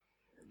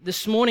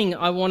this morning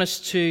I want us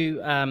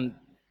to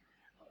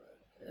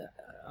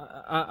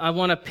I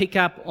want to pick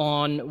up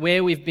on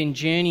where we've been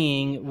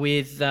journeying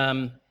with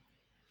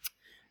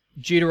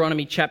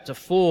Deuteronomy chapter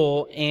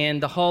 4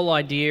 and the whole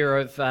idea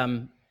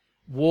of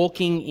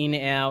walking in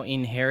our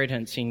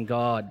inheritance in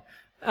God.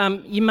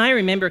 You may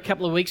remember a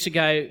couple of weeks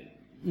ago,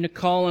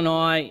 Nicole and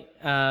I,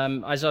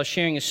 as I was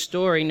sharing a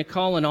story,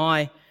 Nicole and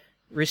I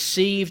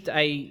received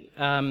a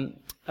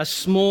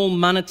small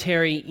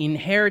monetary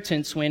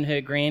inheritance when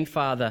her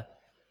grandfather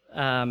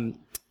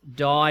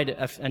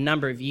died a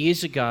number of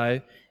years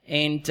ago,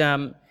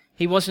 and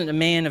he wasn't a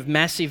man of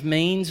massive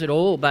means at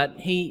all, but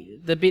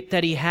the bit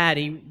that he had,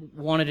 he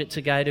wanted it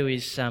to go to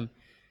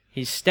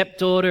his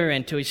stepdaughter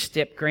and to his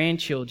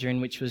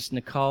step-grandchildren, which was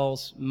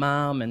Nicole's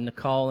mum and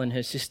Nicole and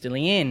her sister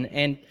Leanne.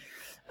 And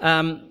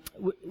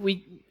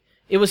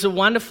it was a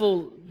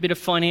wonderful bit of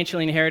financial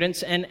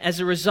inheritance, and as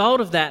a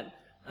result of that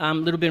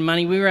little bit of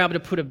money, we were able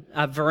to put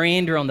a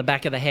veranda on the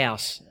back of the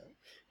house,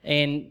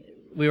 and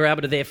we were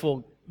able to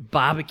therefore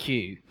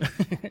barbecue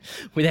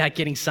without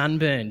getting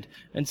sunburned.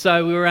 And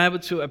so we were able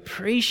to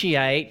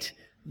appreciate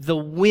the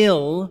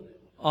will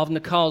of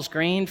Nicole's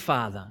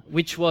grandfather,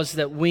 which was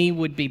that we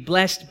would be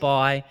blessed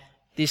by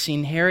this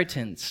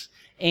inheritance.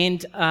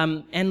 And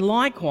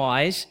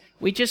likewise,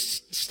 we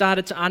just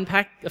started to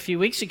unpack a few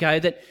weeks ago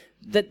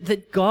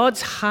that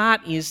God's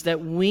heart is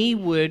that we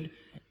would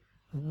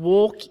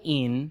walk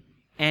in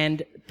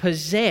and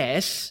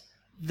possess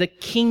the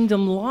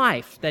kingdom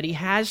life that He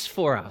has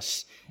for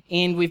us.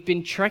 And we've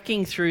been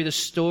trekking through the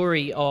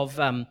story of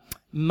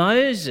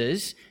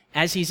Moses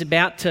as he's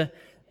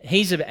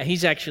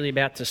actually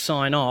about to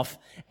sign off,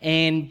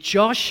 and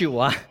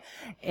Joshua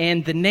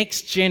and the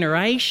next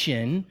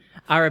generation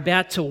are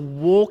about to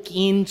walk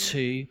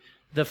into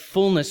the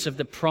fullness of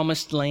the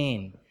promised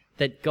land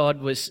that God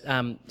was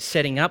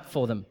setting up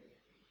for them.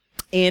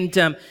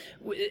 And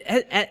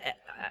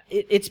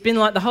it's been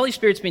like the Holy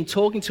Spirit's been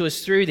talking to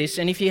us through this,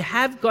 and if you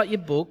have got your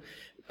book,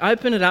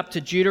 open it up to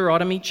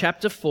Deuteronomy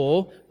chapter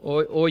 4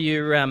 or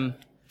your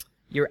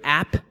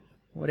app,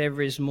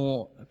 whatever is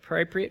more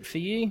appropriate for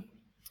you.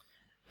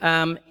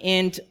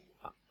 And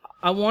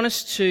I want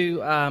us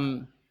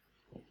to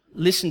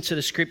listen to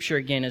the scripture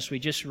again as we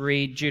just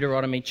read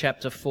Deuteronomy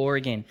chapter 4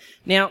 again.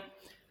 Now,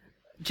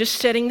 just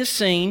setting the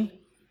scene,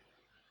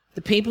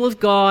 the people of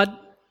God,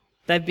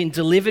 they've been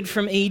delivered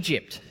from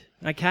Egypt,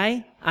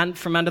 okay? And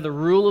from under the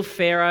rule of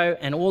Pharaoh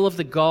and all of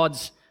the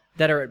gods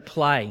that are at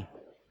play.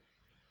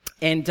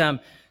 And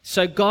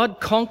so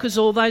God conquers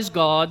all those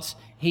gods.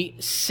 He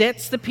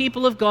sets the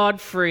people of God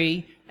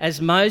free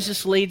as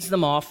Moses leads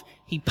them off.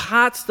 He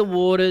parts the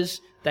waters.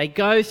 They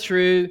go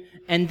through,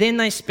 and then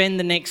they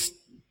spend the next,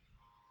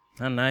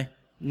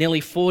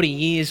 nearly 40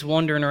 years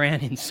wandering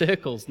around in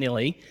circles,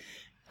 nearly.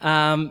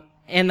 And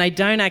they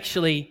don't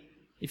actually,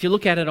 if you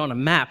look at it on a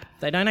map,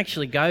 they don't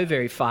actually go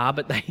very far,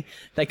 but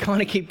they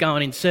kind of keep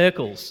going in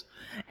circles.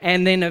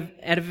 And then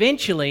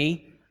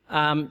eventually,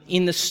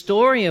 in the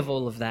story of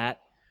all of that,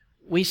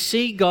 we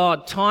see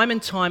God time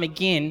and time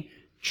again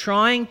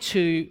trying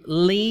to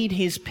lead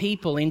His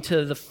people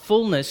into the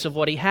fullness of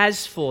what He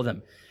has for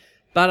them.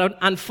 But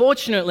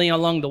unfortunately,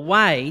 along the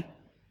way,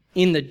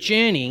 in the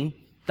journey,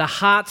 the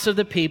hearts of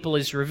the people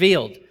is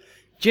revealed.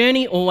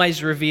 Journey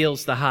always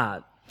reveals the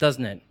heart,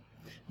 doesn't it?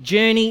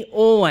 Journey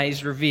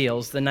always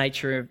reveals the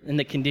nature and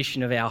the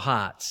condition of our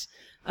hearts.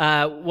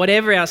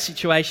 Whatever our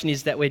situation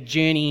is that we're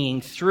journeying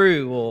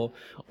through or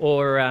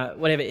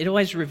whatever, it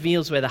always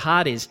reveals where the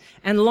heart is.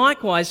 And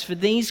likewise for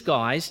these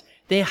guys,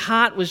 their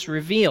heart was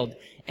revealed.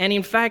 And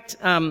in fact,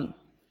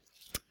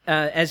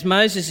 as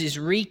Moses is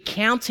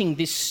recounting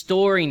this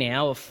story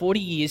now of 40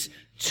 years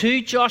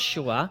to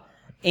Joshua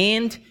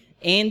and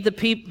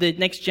the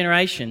next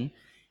generation,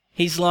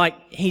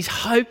 he's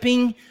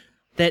hoping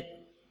that,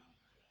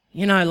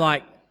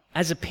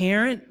 as a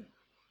parent,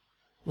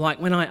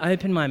 when I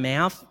open my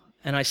mouth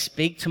and I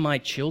speak to my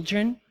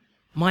children,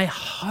 my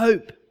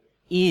hope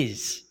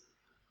is,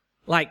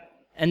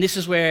 and this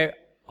is where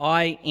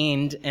I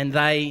end and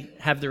they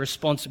have the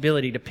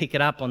responsibility to pick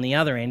it up on the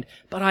other end,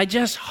 but I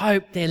just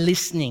hope they're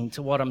listening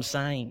to what I'm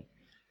saying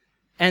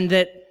and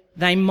that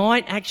they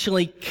might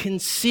actually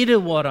consider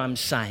what I'm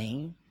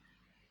saying,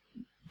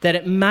 that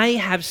it may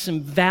have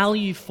some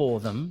value for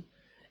them,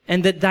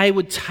 and that they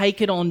would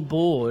take it on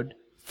board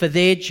for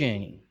their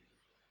journey,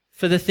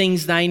 for the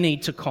things they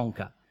need to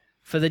conquer,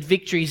 for the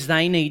victories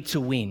they need to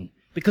win.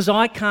 Because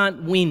I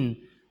can't win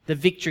the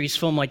victories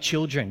for my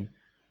children,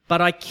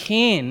 but I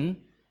can,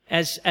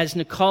 as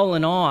Nicole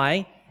and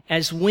I,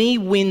 as we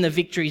win the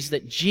victories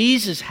that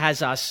Jesus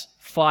has us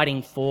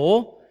fighting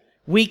for,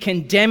 we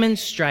can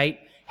demonstrate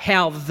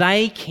how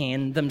they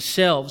can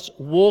themselves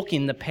walk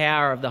in the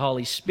power of the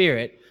Holy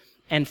Spirit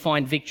and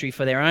find victory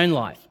for their own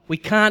life. We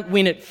can't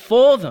win it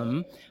for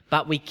them,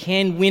 but we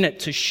can win it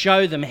to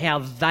show them how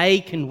they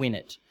can win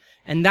it.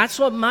 And that's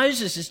what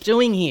Moses is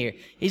doing here.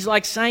 He's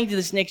saying to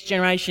this next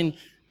generation,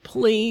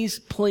 please,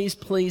 please,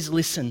 please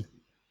listen.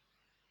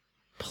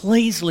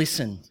 Please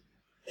listen.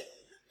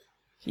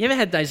 You ever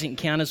had those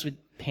encounters with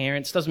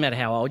parents, doesn't matter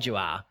how old you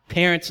are,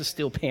 parents are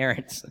still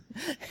parents.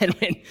 And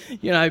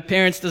when,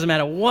 parents, doesn't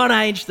matter what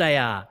age they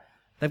are,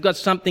 they've got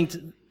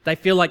something they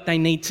feel like they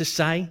need to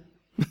say.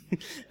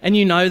 And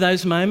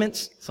those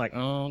moments. It's like,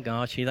 oh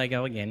gosh, here they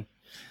go again.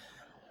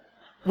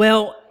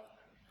 Well,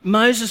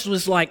 Moses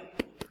was like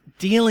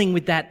dealing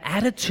with that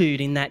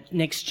attitude in that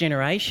next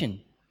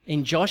generation,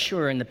 in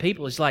Joshua and the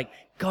people. It's like,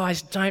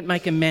 guys, don't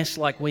make a mess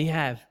like we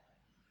have.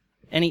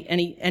 And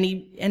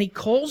he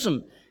calls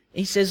them.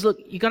 He says, look,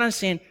 you got to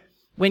understand,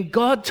 when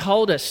God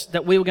told us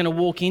that we were going to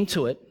walk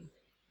into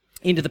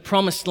the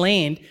promised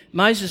land,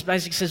 Moses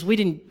basically says we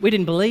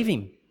didn't believe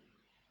him.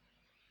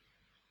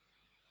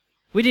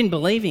 We didn't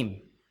believe him.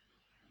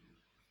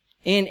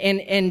 And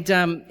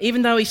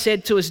even though he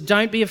said to us,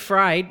 don't be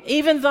afraid,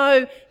 even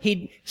though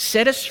he'd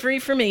set us free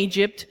from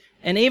Egypt,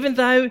 and even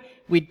though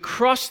we'd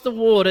crossed the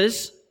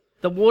waters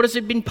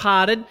had been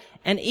parted,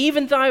 and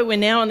even though we're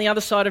now on the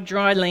other side of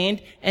dry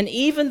land, and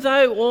even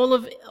though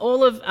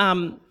all of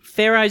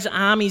Pharaoh's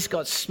armies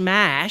got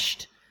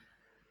smashed,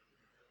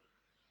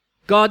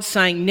 God's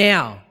saying,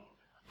 now,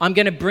 I'm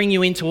going to bring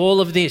you into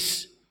all of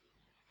this.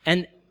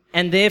 And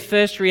their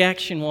first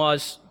reaction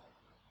was,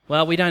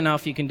 well, we don't know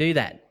if you can do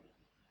that.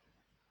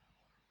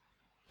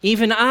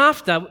 Even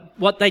after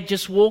what they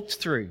just walked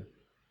through.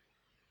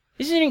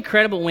 Isn't it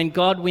incredible when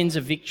God wins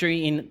a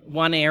victory in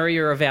one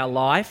area of our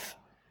life,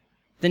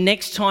 the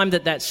next time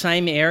that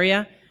same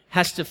area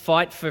has to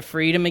fight for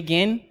freedom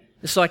again,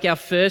 it's like our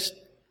first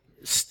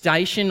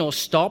station or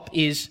stop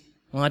is,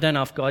 well, I don't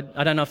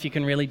know if you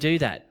can really do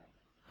that.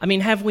 I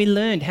mean, have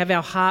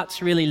our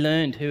hearts really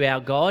learned who our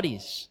God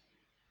is?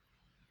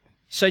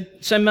 So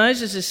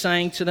Moses is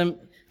saying to them,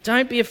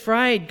 don't be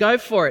afraid, go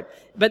for it.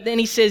 But then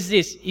he says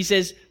this,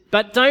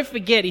 but don't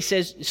forget, he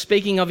says,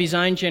 speaking of his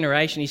own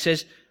generation, he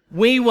says,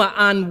 we were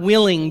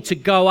unwilling to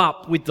go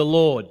up with the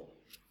Lord.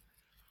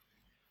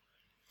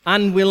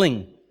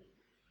 Unwilling.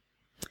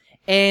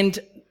 And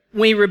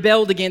we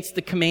rebelled against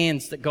the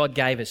commands that God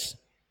gave us.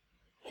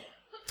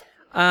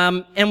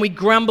 And we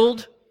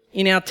grumbled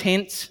in our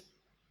tents.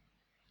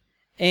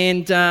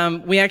 And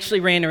we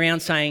actually ran around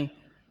saying,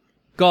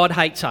 God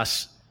hates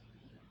us.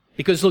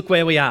 Because look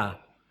where we are.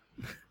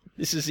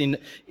 This is in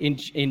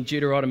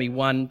Deuteronomy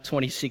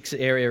 1:26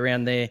 area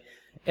around there.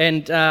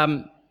 And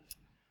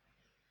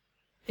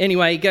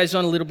anyway, he goes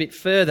on a little bit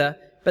further.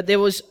 But there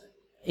was,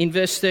 in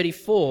verse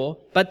 34,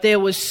 but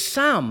there was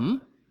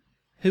some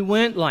who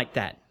weren't like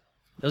that.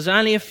 There was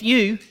only a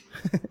few.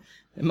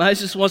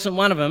 Moses wasn't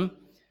one of them.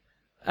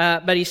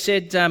 But he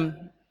said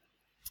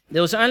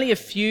there was only a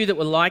few that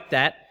were like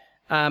that,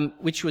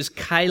 which was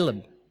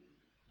Caleb.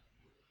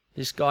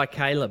 This guy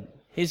Caleb.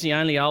 He's the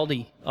only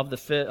oldie of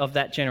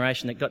that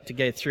generation that got to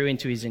go through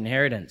into his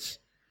inheritance.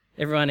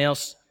 Everyone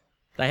else,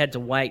 they had to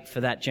wait for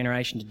that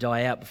generation to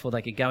die out before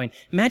they could go in.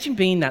 Imagine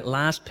being that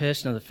last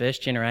person of the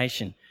first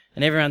generation,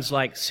 and everyone's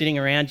like sitting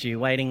around you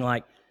waiting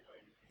like,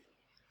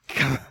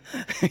 come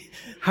on,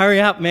 hurry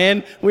up,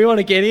 man, we want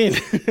to get in.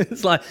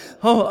 It's like,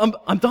 oh,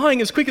 I'm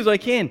dying as quick as I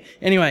can.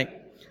 Anyway,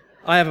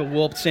 I have a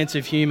warped sense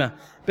of humour.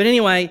 But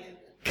anyway,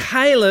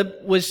 Caleb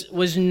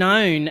was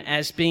known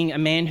as being a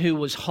man who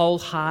was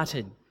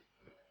wholehearted.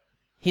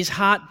 His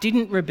heart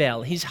didn't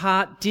rebel. His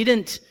heart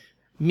didn't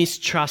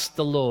mistrust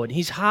the Lord.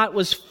 His heart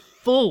was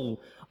full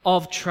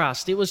of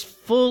trust. It was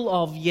full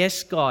of,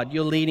 yes, God,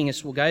 you're leading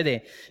us, we'll go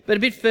there. But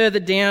a bit further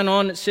down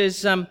on, it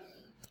says, the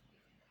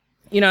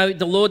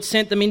Lord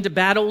sent them into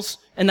battles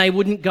and they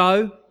wouldn't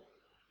go.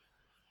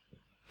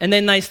 And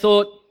then they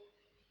thought,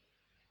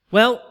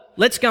 well,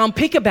 let's go and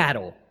pick a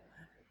battle.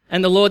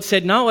 And the Lord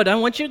said, no, I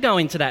don't want you to go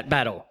into that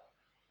battle.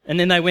 And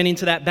then they went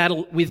into that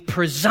battle with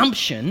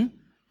presumption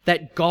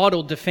that God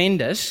will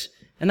defend us,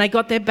 and they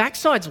got their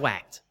backsides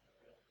whacked.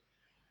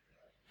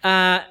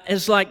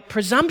 It's like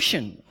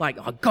presumption, like,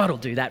 oh, God will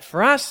do that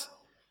for us.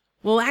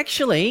 Well,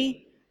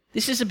 actually,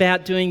 this is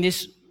about doing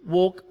this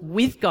walk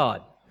with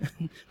God,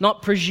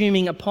 not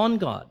presuming upon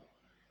God.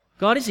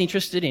 God is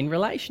interested in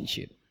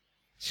relationship,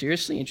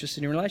 seriously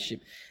interested in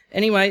relationship.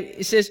 Anyway,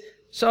 it says,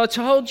 so I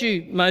told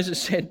you,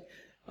 Moses said,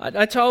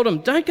 I told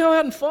him, don't go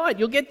out and fight,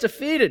 you'll get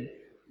defeated.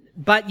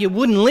 But you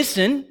wouldn't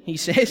listen, he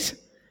says.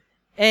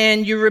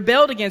 And you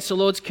rebelled against the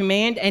Lord's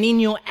command, and in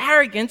your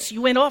arrogance,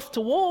 you went off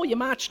to war. You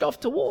marched off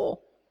to war.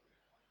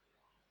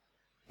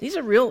 These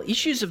are real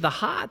issues of the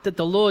heart that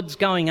the Lord's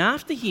going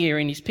after here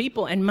in his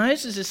people. And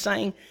Moses is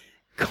saying,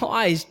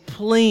 guys,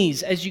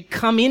 please, as you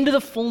come into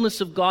the fullness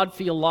of God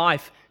for your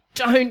life,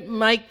 don't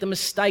make the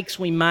mistakes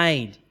we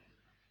made.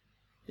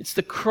 It's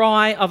the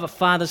cry of a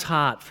father's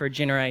heart for a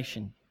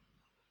generation.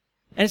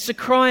 And it's the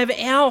cry of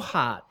our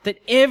heart that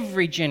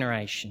every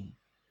generation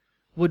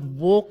would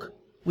walk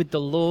with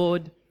the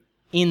Lord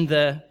in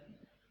the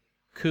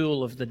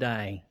cool of the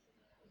day.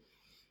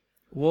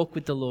 Walk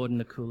with the Lord in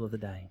the cool of the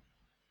day.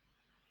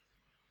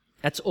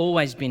 That's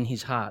always been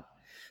his heart.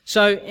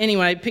 So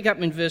anyway, pick up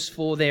in verse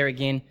 4 there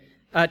again,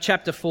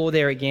 chapter 4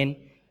 there again.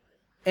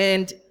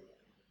 And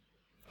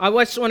I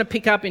just want to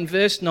pick up in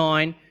verse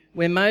 9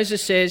 where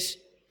Moses says,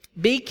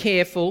 be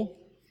careful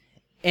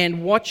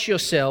and watch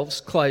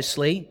yourselves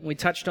closely. We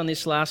touched on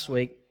this last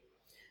week.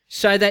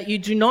 So that you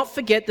do not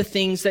forget the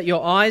things that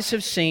your eyes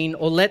have seen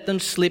or let them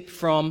slip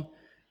from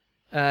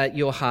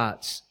your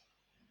hearts.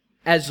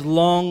 As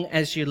long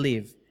as you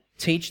live,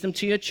 teach them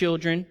to your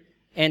children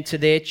and to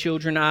their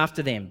children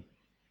after them.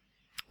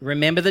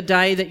 Remember the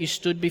day that you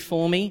stood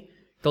before me,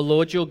 the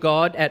Lord your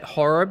God, at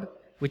Horeb,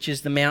 which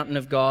is the mountain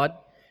of God,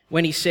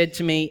 when he said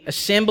to me,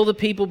 assemble the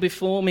people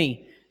before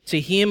me to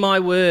hear my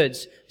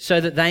words, so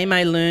that they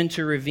may learn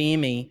to revere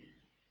me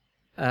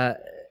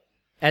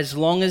as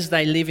long as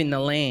they live in the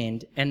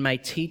land, and may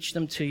teach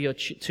them to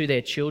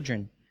their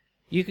children.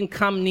 You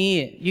came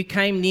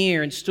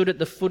near and stood at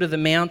the foot of the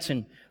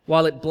mountain,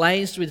 while it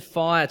blazed with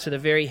fire to the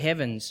very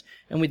heavens,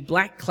 and with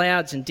black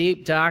clouds and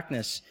deep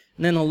darkness.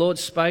 And then the Lord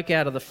spoke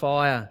out of the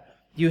fire.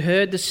 You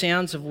heard the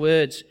sounds of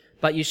words,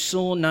 but you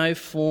saw no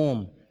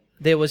form.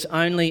 There was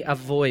only a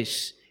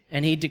voice.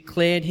 And he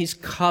declared his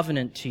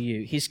covenant to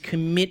you, his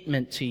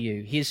commitment to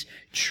you, his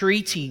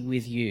treaty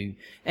with you,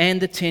 and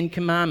the 10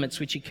 Commandments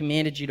which he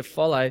commanded you to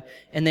follow.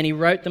 And then he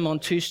wrote them on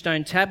 2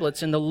 stone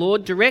tablets. And the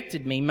Lord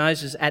directed me,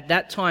 Moses, at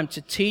that time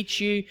to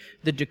teach you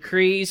the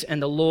decrees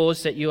and the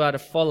laws that you are to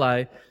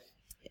follow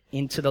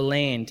into the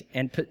land,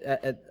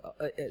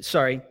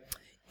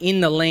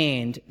 in the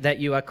land that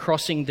you are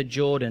crossing the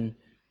Jordan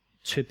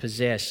to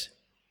possess.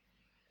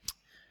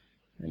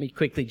 Let me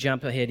quickly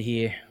jump ahead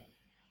here.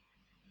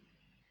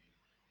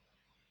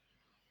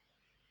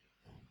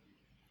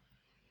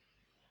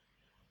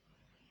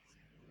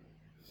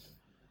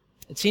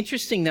 It's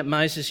interesting that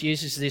Moses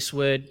uses this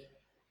word,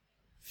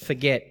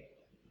 forget.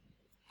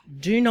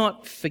 Do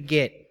not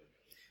forget.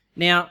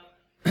 Now,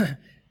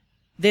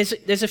 there's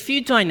a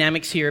few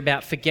dynamics here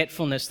about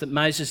forgetfulness that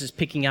Moses is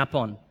picking up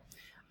on.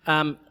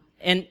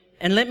 And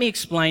let me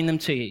explain them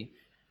to you.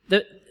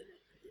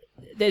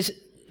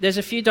 There's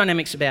a few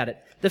dynamics about it.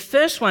 The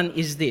first one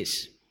is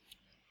this.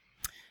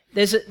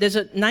 There's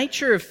a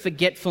nature of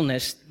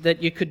forgetfulness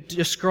that you could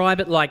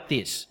describe it like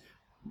this.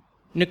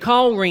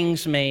 Nicole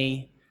rings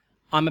me.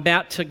 I'm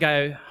about to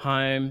go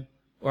home,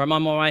 or I'm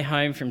on my way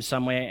home from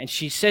somewhere, and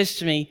she says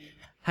to me,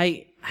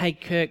 hey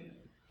Kirk,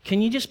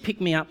 can you just pick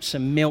me up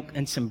some milk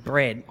and some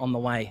bread on the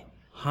way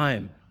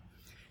home?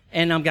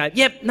 And I'm going,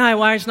 yep, no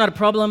worries, not a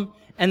problem.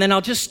 And then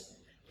I'll just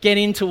get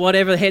into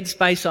whatever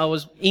headspace I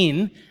was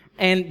in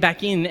and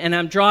back in, and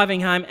I'm driving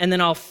home, and then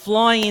I'll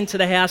fly into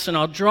the house and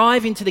I'll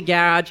drive into the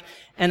garage,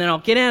 and then I'll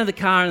get out of the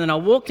car, and then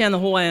I'll walk down the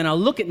hallway and I'll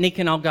look at Nick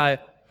and I'll go,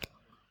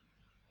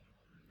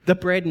 the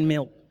bread and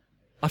milk.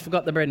 I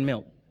forgot the bread and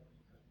milk.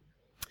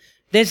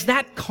 There's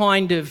that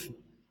kind of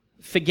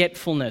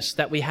forgetfulness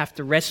that we have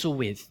to wrestle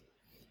with,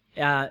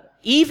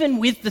 even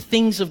with the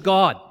things of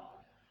God.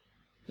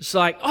 It's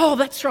like, oh,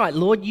 that's right,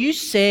 Lord, you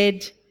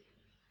said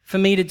for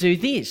me to do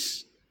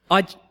this.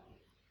 I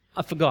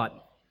forgot.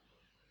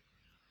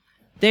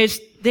 There's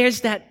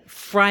that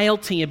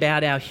frailty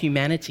about our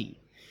humanity.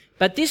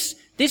 But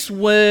this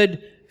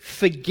word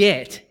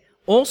forget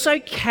also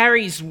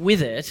carries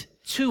with it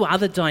 2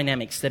 other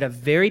dynamics that are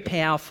very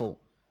powerful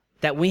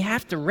that we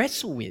have to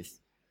wrestle with.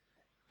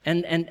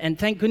 And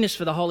thank goodness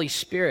for the Holy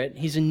Spirit.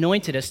 He's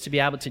anointed us to be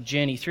able to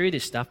journey through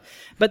this stuff.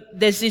 But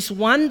there's this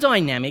one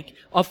dynamic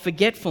of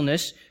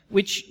forgetfulness,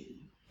 which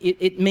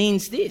it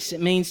means this. It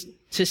means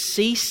to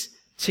cease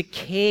to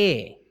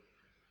care.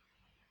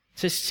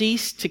 To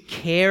cease to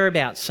care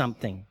about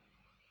something.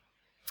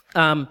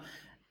 And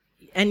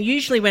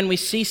usually when we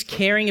cease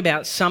caring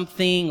about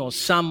something or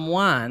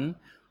someone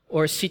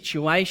or a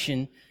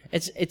situation,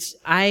 it's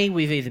A,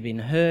 we've either been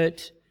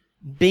hurt,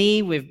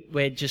 B,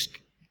 we're just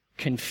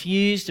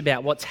confused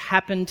about what's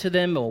happened to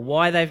them or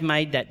why they've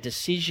made that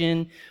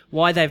decision,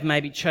 why they've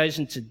maybe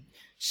chosen to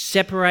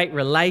separate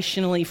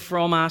relationally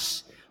from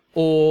us,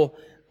 or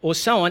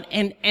so on.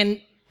 And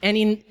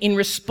in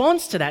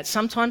response to that,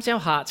 sometimes our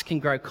hearts can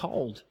grow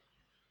cold.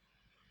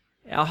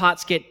 Our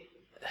hearts get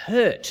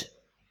hurt.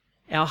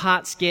 Our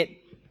hearts get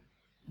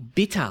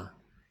bitter.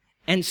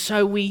 And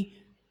so we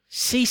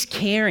cease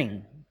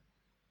caring.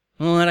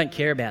 Well, I don't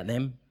care about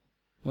them.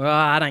 Well,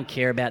 I don't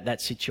care about that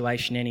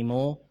situation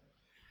anymore.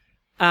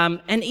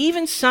 And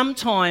even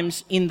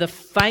sometimes in the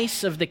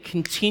face of the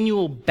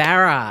continual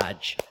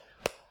barrage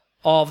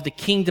of the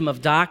kingdom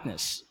of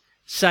darkness,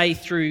 say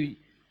through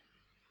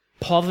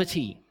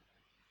poverty,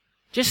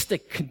 just the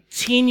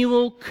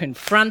continual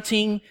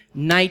confronting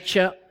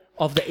nature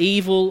of the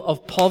evil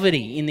of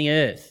poverty in the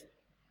earth.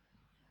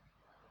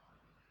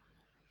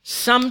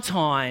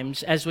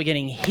 Sometimes, as we're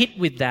getting hit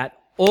with that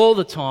all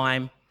the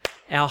time,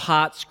 our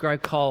hearts grow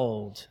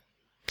cold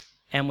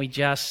and we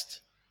just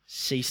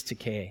cease to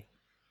care.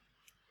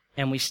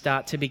 And we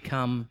start to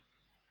become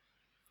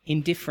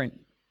indifferent.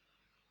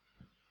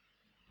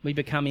 We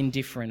become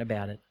indifferent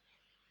about it.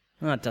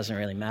 Well, it doesn't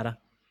really matter.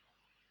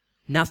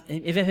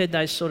 Nothing. Ever heard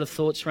those sort of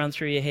thoughts run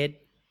through your head?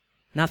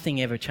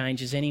 Nothing ever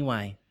changes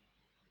anyway.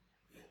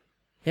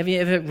 Have you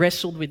ever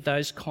wrestled with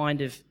those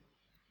kind of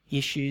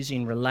issues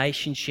in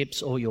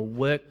relationships or your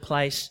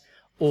workplace,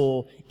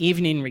 or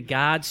even in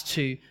regards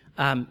to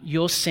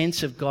your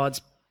sense of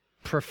God's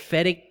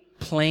prophetic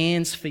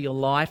plans for your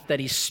life that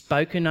He's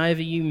spoken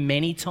over you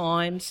many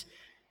times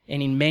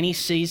and in many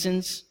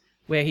seasons,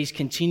 where He's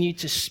continued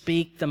to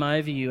speak them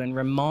over you and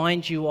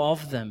remind you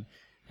of them.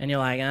 And you're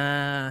like,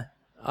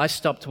 I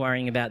stopped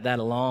worrying about that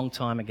a long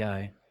time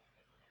ago.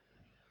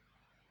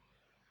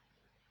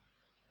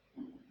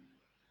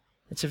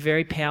 It's a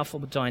very powerful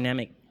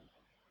dynamic.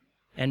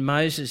 And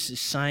Moses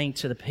is saying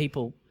to the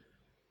people,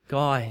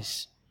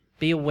 guys,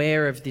 be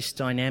aware of this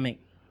dynamic.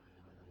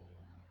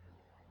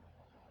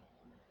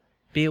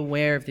 Be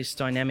aware of this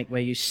dynamic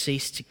where you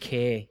cease to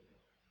care.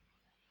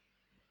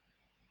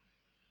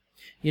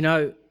 You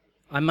know,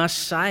 I must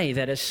say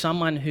that as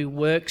someone who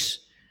works,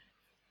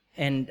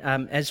 and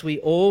as we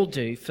all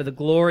do, for the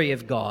glory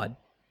of God,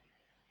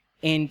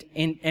 and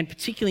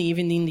particularly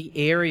even in the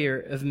area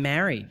of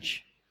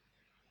marriage,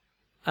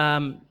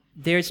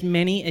 there's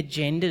many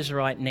agendas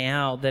right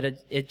now that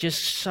are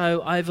just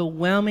so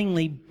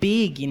overwhelmingly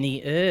big in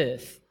the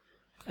earth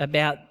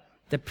about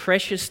the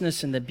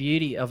preciousness and the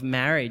beauty of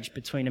marriage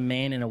between a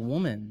man and a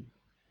woman,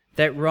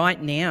 that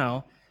right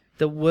now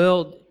the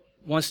world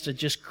wants to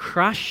just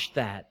crush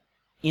that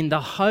in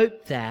the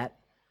hope that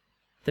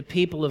the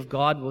people of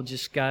God will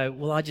just go,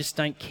 well, I just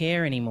don't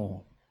care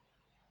anymore.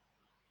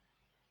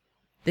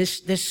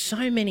 There's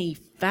so many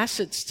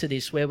facets to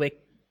this where we're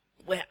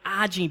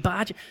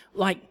argy-bargy,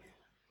 like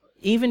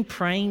even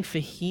praying for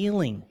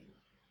healing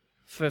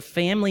for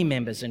family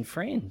members and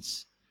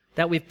friends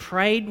that we've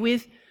prayed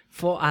with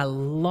for a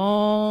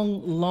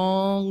long,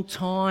 long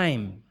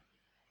time.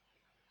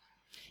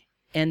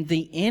 And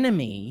the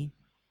enemy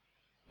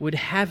would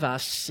have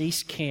us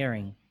cease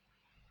caring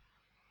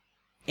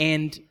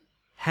and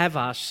have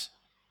us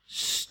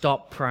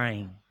stop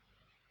praying.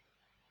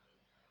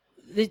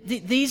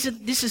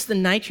 This is the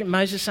nature of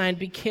Moses saying,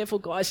 be careful,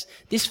 guys.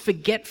 This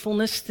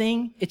forgetfulness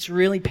thing, it's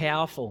really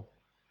powerful.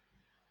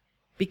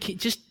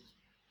 Just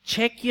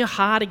check your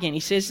heart again.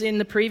 He says in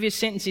the previous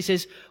sentence, he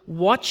says,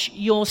 watch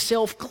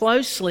yourself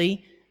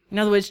closely. In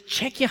other words,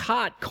 check your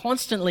heart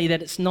constantly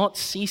that it's not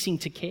ceasing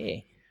to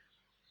care.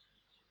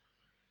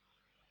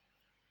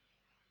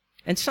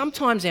 And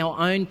sometimes our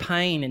own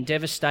pain and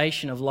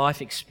devastation of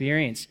life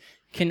experience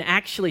can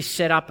actually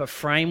set up a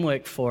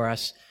framework for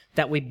us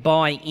that we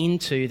buy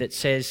into that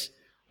says,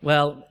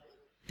 well,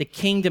 the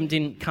kingdom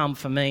didn't come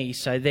for me,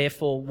 so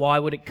therefore why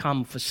would it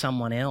come for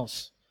someone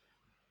else?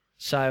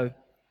 So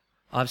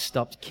I've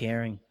stopped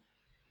caring.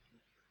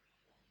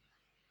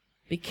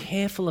 Be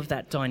careful of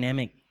that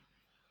dynamic.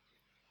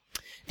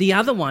 The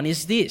other one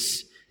is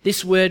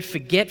this word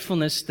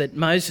forgetfulness that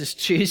Moses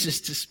chooses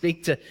to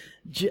speak to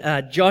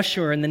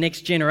Joshua and the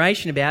next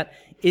generation about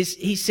is,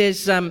 he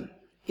says,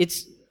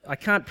 I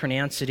can't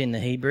pronounce it in the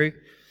Hebrew,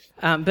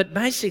 but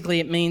basically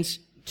it means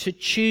to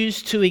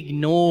choose to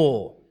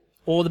ignore,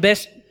 or the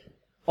best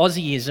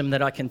Aussieism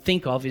that I can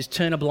think of is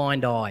turn a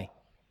blind eye.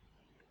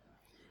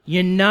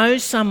 You know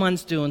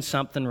someone's doing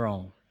something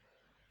wrong.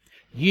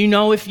 You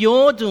know if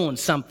you're doing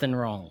something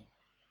wrong.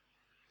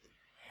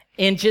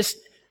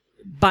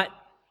 But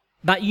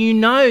you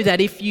know that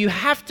if you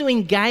have to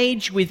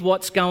engage with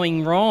what's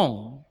going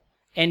wrong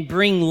and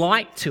bring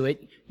light to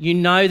it, you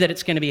know that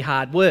it's going to be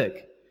hard work.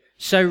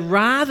 So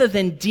rather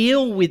than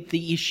deal with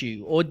the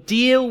issue or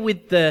deal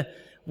with the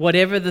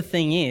whatever the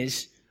thing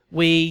is,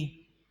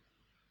 we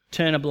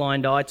turn a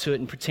blind eye to it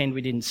and pretend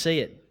we didn't see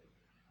it.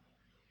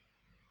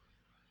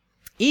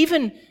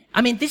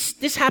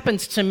 This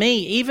happens to me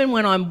even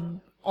when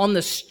I'm on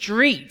the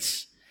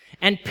streets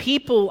and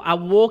people are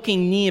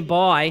walking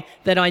nearby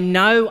that I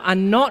know are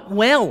not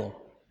well,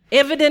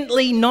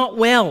 evidently not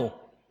well.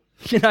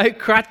 You know,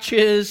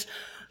 crutches,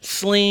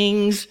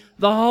 slings,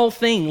 the whole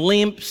thing,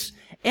 limps,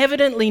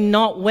 evidently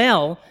not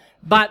well,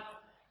 but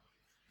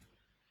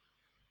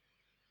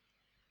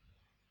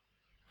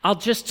I'll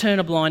just turn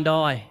a blind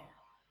eye.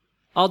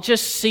 I'll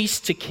just cease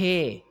to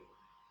care.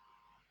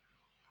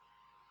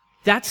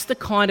 That's the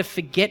kind of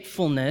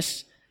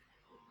forgetfulness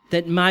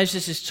that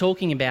Moses is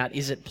talking about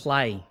is at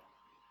play.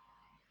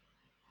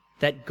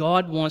 That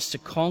God wants to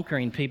conquer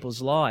in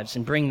people's lives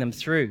and bring them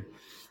through.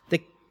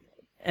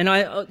 And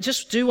I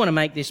just do want to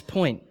make this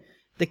point.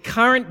 The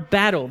current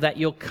battle that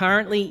you're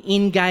currently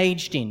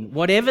engaged in,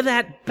 whatever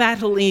that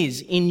battle is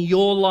in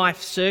your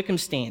life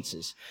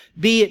circumstances,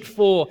 be it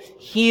for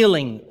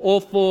healing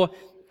or for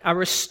a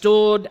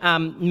restored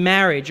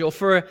marriage or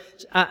for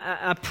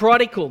a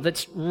prodigal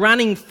that's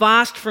running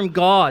fast from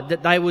God,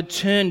 that they would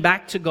turn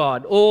back to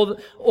God,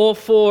 or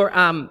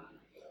for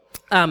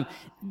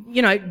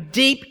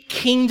deep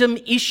kingdom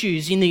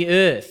issues in the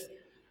earth,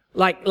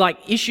 like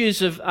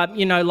issues of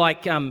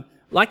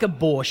like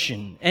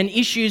abortion and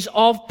issues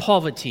of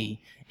poverty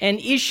and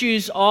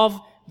issues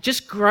of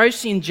just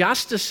gross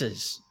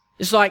injustices.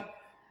 It's like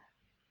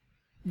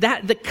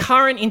that the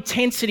current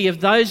intensity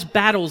of those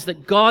battles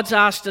that God's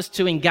asked us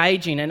to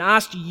engage in and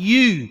asked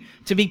you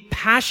to be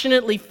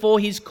passionately for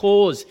His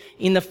cause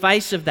in the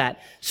face of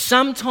that.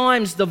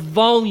 Sometimes the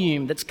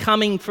volume that's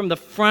coming from the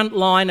front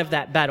line of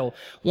that battle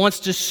wants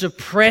to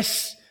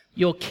suppress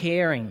your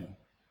caring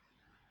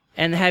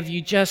and have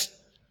you just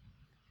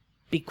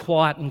be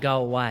quiet and go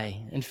away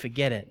and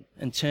forget it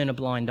and turn a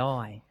blind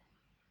eye.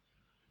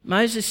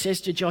 Moses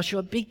says to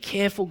Joshua, be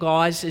careful,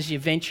 guys, as you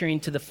venture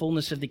into the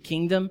fullness of the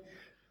kingdom.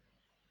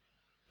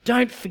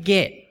 Don't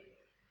forget.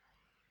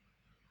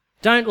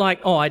 Don't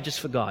I just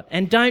forgot.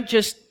 And don't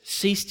just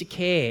cease to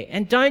care.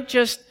 And don't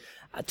just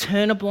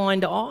turn a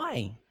blind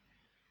eye.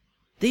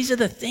 These are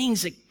the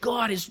things that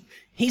God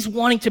He's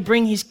wanting to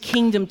bring His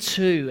kingdom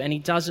to, and He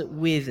does it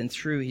with and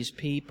through His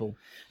people.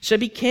 So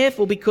be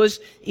careful, because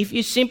if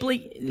you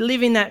simply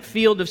live in that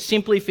field of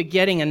simply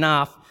forgetting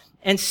enough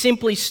and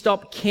simply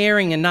stop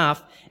caring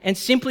enough and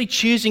simply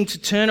choosing to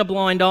turn a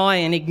blind eye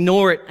and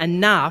ignore it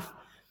enough,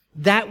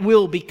 that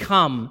will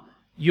become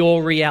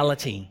your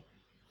reality.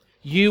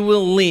 You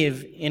will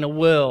live in a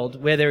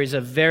world where there is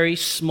a very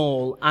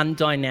small,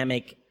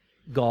 undynamic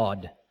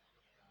God.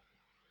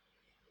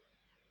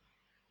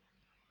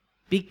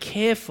 Be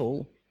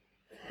careful.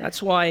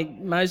 That's why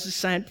Moses is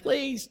saying,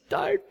 please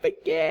don't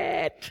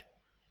forget.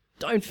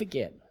 Don't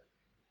forget.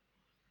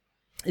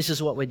 This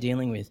is what we're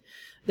dealing with.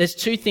 There's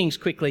two things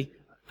quickly.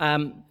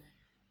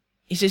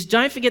 He says,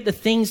 don't forget the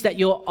things that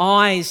your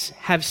eyes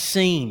have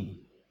seen.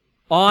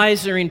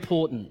 Eyes are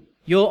important.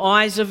 Your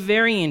eyes are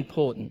very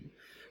important.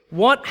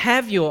 What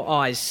have your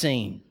eyes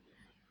seen?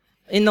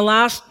 In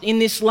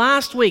this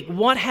last week,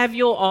 what have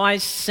your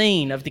eyes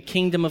seen of the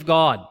kingdom of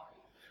God?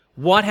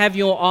 What have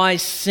your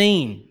eyes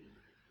seen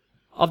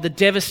of the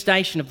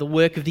devastation of the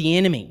work of the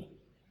enemy?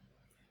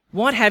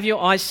 What have your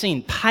eyes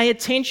seen? Pay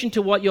attention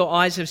to what your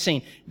eyes have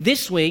seen.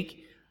 This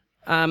week,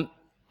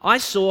 I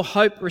saw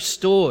hope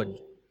restored.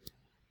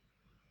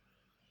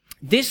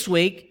 This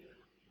week,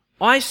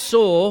 I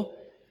saw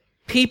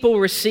people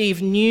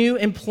receive new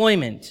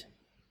employment.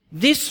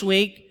 This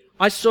week,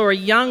 I saw a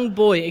young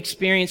boy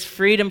experience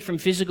freedom from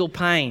physical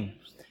pain.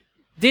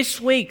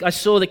 This week, I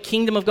saw the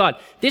kingdom of God.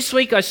 This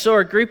week, I saw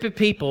a group of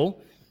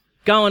people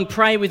go and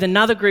pray with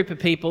another group of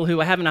people who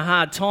were having a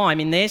hard time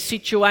in their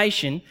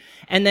situation.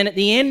 And then at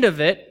the end of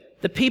it,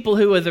 the people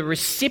who were the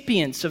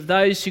recipients of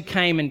those who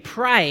came and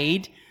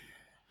prayed,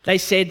 they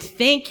said,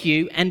 thank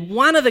you. And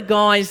one of the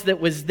guys that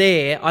was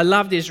there, I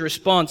loved his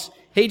response.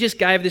 He just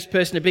gave this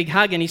person a big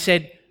hug and he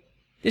said,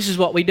 this is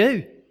what we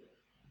do.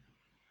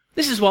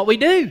 This is what we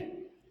do.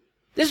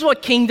 This is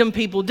what kingdom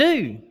people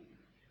do.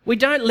 We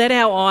don't let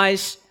our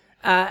eyes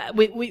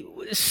we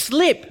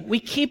slip. We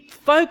keep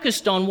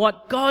focused on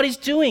what God is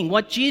doing,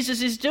 what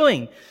Jesus is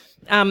doing.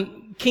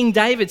 King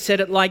David said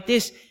it like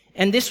this,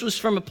 and this was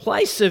from a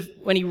place of,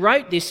 when he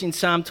wrote this in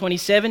Psalm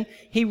 27,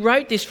 he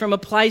wrote this from a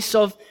place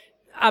of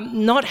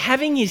not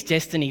having his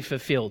destiny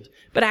fulfilled,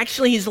 but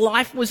actually his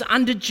life was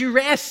under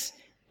duress.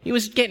 He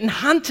was getting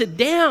hunted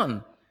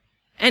down.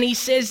 And he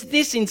says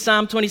this in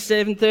Psalm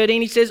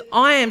 27:13, he says,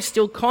 I am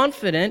still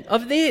confident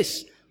of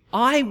this.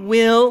 I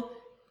will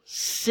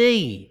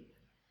see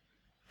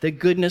the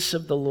goodness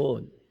of the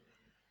Lord.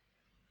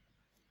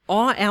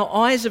 Our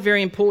eyes are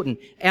very important.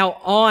 Our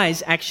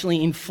eyes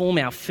actually inform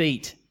our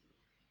feet.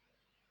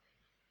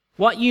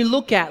 What you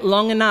look at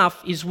long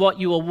enough is what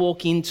you will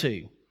walk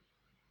into.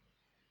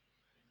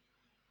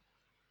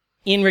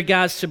 In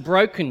regards to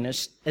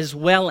brokenness, as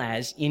well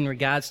as in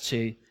regards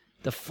to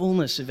the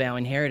fullness of our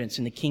inheritance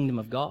in the kingdom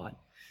of God.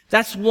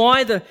 That's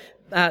why the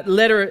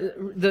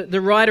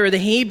writer of the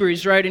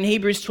Hebrews wrote in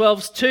Hebrews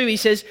 12:2, he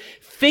says,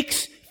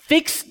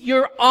 fix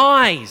your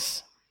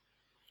eyes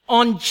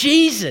on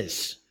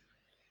Jesus,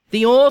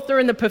 the author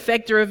and the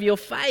perfecter of your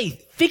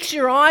faith. Fix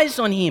your eyes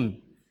on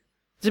him.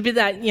 It's a bit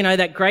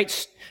that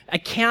great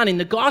account in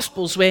the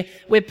Gospels where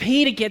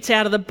Peter gets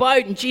out of the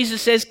boat and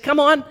Jesus says, come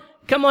on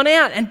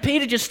out. And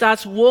Peter just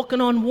starts walking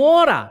on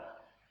water.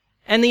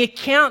 And the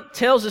account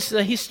tells us,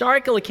 the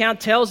historical account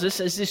tells us,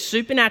 as this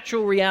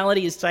supernatural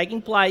reality is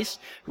taking place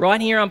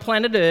right here on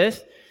planet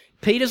Earth,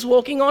 Peter's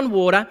walking on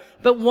water,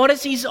 but what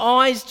does his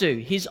eyes do?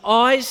 His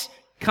eyes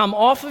come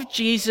off of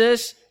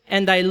Jesus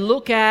and they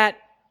look at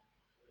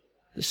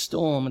the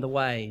storm and the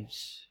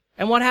waves.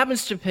 And what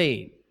happens to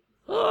Pete?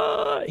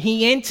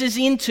 He enters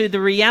into the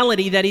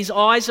reality that his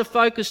eyes are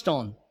focused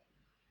on,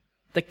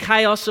 the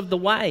chaos of the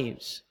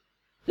waves.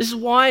 This is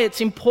why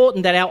it's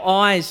important that our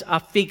eyes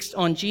are fixed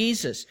on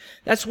Jesus.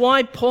 That's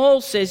why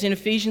Paul says in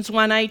Ephesians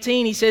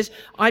 1:18, he says,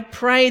 I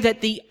pray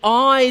that the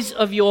eyes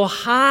of your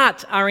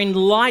heart are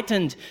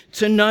enlightened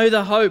to know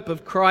the hope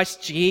of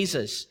Christ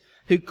Jesus,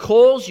 who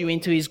calls you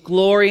into his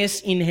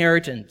glorious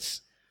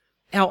inheritance.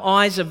 Our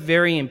eyes are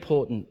very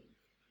important.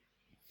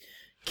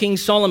 King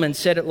Solomon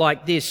said it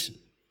like this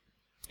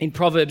in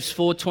Proverbs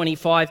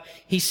 4:25.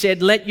 He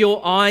said, let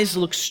your eyes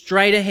look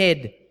straight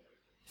ahead.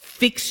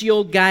 Fix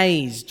your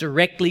gaze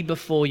directly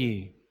before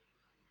you.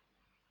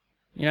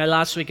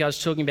 Last week I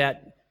was talking about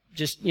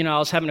I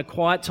was having a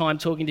quiet time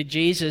talking to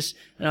Jesus,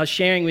 and I was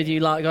sharing with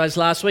you guys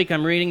last week,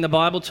 I'm reading the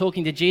Bible,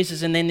 talking to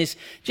Jesus, and then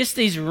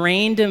these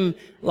random,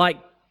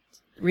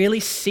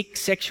 really sick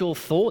sexual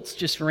thoughts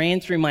just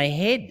ran through my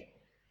head.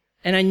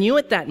 And I knew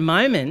at that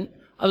moment,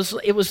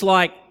 it was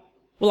like,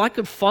 well, I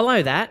could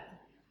follow that,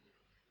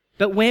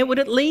 but where would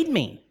it lead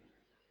me?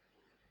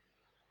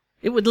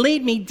 It would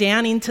lead me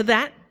down into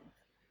that.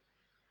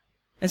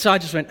 And so I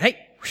just went, hey,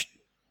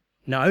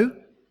 no,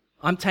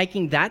 I'm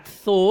taking that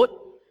thought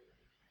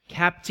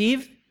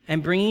captive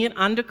and bringing it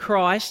under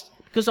Christ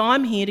because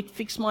I'm here to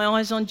fix my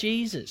eyes on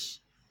Jesus.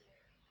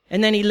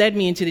 And then he led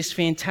me into this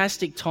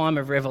fantastic time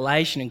of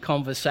revelation and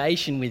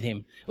conversation with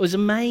him. It was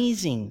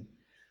amazing.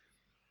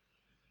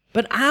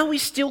 But are we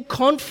still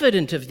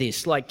confident of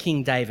this, like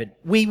King David?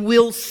 We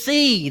will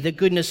see the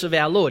goodness of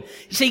our Lord.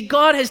 You see,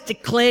 God has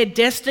declared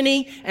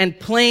destiny and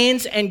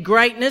plans and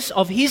greatness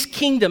of his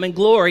kingdom and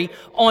glory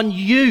on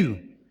you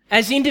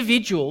as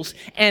individuals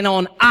and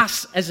on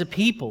us as a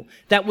people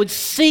that would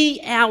see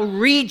our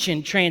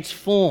region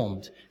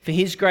transformed for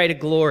his greater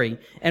glory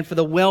and for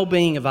the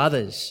well-being of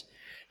others.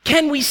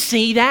 Can we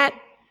see that?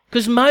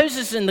 Because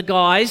Moses and the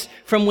guys,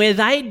 from where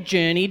they'd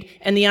journeyed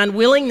and the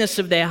unwillingness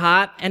of their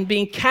heart and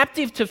being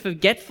captive to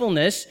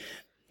forgetfulness,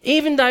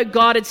 even though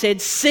God had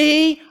said,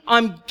 see,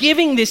 I'm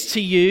giving this to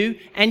you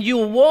and you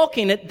will walk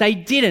in it, they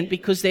didn't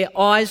because their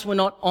eyes were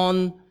not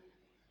on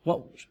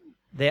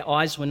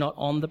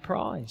the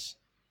prize.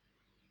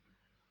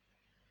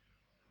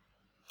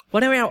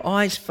 What are our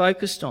eyes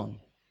focused on?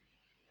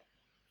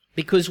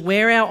 Because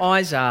where our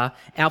eyes are,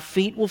 our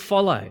feet will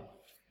follow.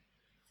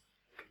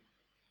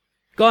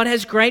 God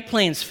has great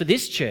plans for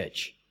this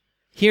church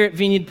here at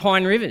Vineyard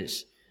Pine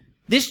Rivers.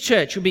 This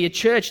church will be a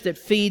church that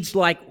feeds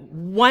like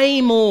way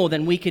more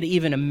than we could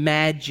even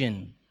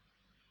imagine.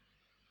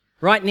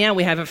 Right now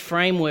we have a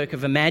framework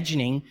of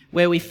imagining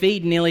where we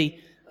feed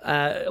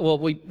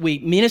we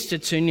minister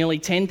to nearly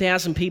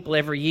 10,000 people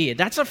every year.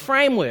 That's a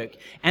framework.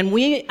 And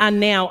we are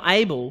now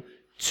able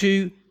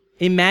to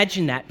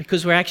imagine that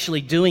because we're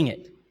actually doing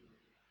it.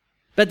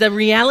 But the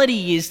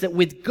reality is that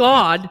with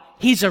God,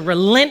 he's a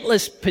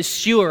relentless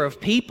pursuer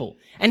of people.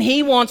 And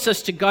he wants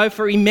us to go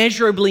for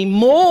immeasurably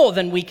more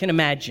than we can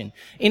imagine.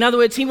 In other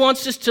words, he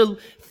wants us to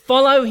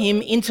follow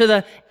him into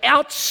the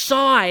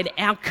outside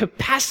our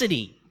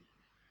capacity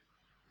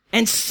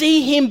and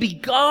see him be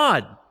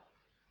God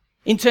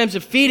in terms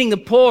of feeding the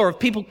poor, of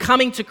people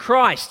coming to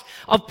Christ,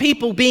 of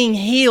people being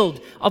healed,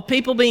 of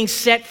people being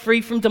set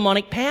free from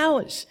demonic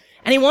powers.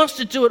 And he wants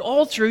to do it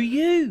all through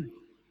you.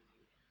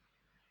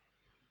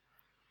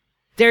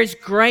 There's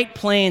great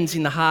plans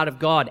in the heart of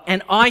God,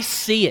 and I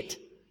see it.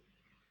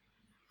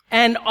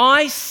 And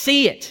I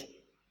see it.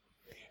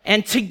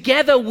 And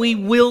together we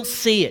will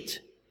see it.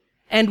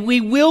 And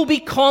we will be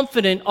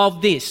confident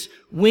of this.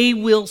 We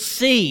will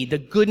see the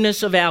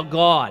goodness of our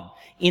God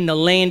in the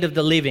land of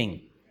the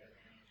living.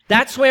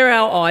 That's where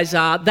our eyes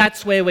are.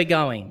 That's where we're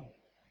going.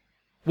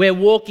 We're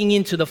walking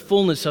into the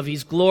fullness of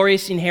his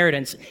glorious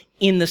inheritance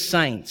in the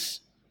saints.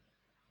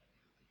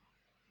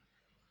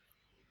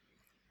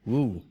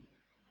 Ooh.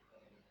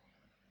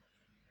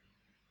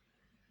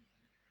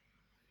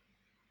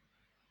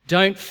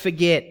 Don't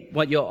forget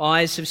what your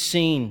eyes have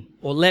seen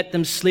or let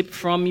them slip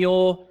from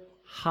your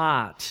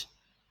heart.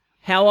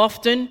 How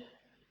often?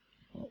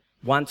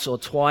 Once or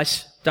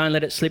twice. Don't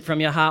let it slip from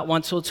your heart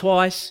once or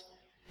twice.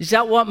 Is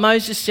that what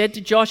Moses said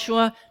to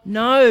Joshua?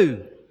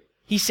 No.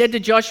 He said to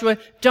Joshua,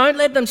 don't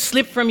let them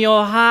slip from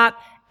your heart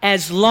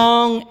as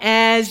long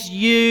as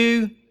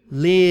you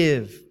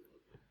live.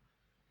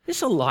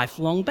 It's a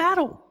lifelong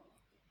battle.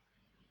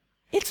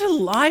 It's a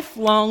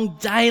lifelong,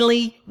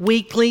 daily,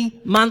 weekly,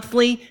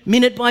 monthly,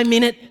 minute by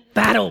minute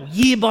battle,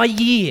 year by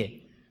year.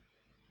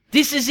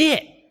 This is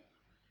it.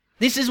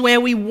 This is where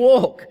we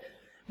walk.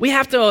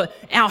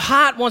 Our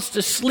heart wants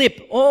to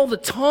slip all the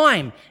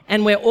time,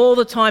 and we're all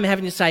the time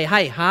having to say,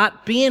 hey,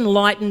 heart, be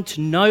enlightened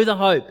to know the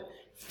hope.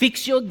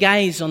 Fix your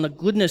gaze on the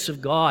goodness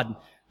of God,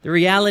 the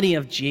reality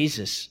of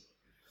Jesus.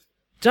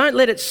 Don't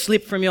let it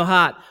slip from your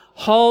heart.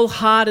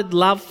 Wholehearted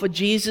love for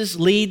Jesus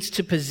leads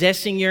to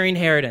possessing your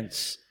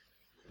inheritance.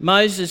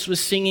 Moses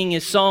was singing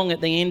a song at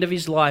the end of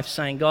his life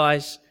saying,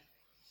 guys,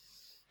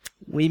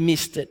 we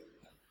missed it,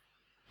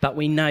 but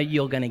we know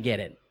you're going to get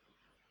it.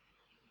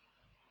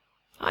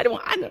 I don't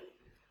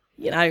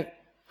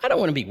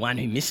want to be one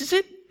who misses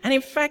it. And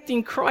in fact,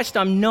 in Christ,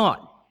 I'm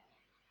not.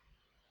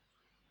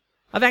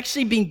 I've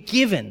actually been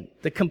given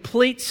the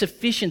complete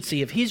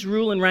sufficiency of his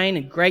rule and reign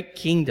and great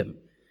kingdom.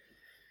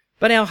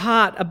 But our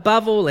heart,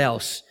 above all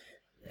else,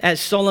 as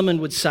Solomon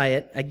would say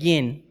it,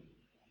 again,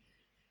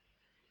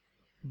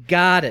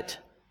 guard it,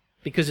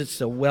 because it's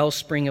the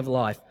wellspring of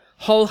life.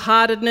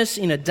 Wholeheartedness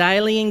in a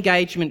daily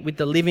engagement with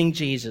the living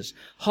Jesus.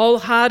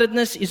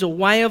 Wholeheartedness is a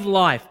way of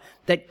life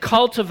that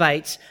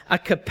cultivates a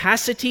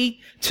capacity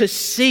to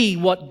see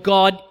what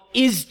God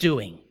is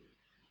doing,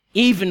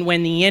 even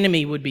when the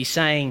enemy would be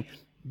saying,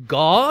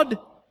 God,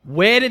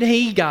 where did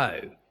he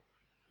go?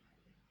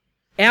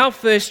 Our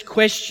first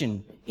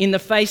question in the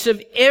face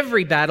of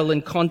every battle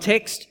and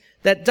context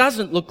that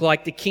doesn't look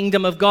like the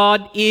kingdom of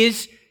God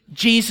is,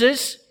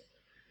 Jesus,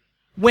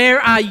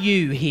 where are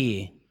you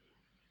here?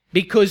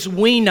 Because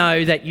we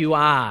know that you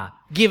are.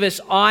 Give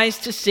us eyes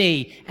to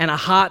see and a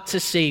heart to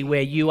see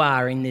where you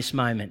are in this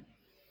moment.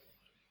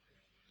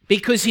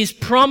 Because his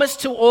promise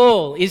to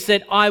all is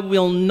that I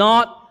will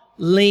not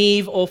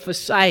leave or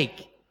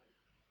forsake.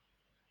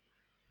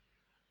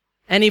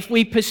 And if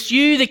we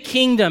pursue the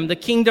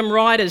kingdom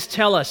writers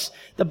tell us,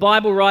 the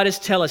Bible writers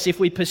tell us, if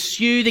we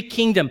pursue the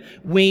kingdom,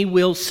 we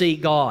will see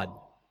God.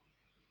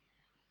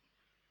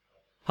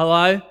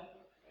 Hello?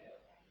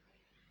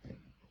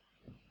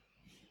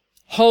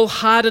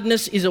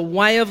 Wholeheartedness is a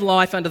way of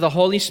life under the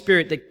Holy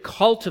Spirit that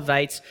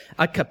cultivates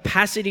a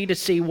capacity to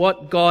see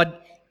what God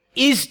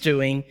is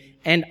doing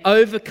and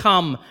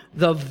overcome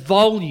the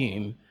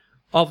volume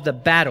of the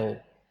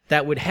battle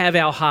that would have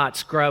our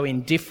hearts grow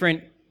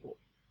indifferent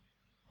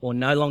or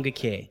no longer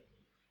care.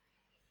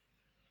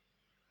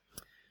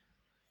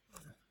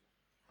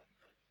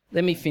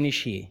 Let me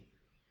finish here.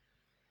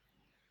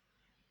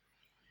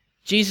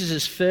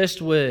 Jesus' first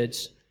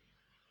words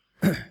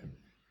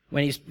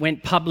when he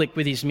went public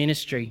with his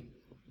ministry,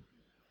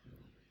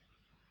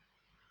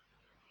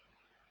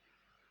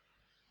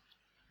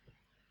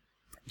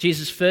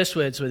 Jesus' first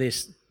words were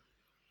this: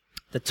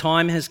 the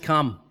time has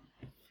come.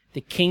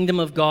 The kingdom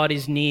of God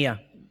is near.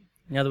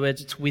 In other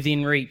words, it's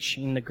within reach.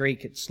 In the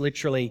Greek, it's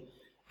literally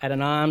at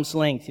an arm's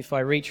length. If I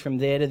reach from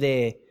there to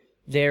there,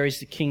 there is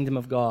the kingdom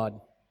of God.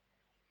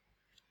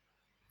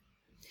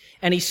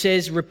 And he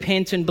says,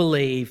 repent and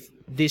believe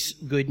this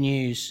good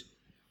news.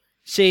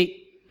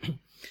 See,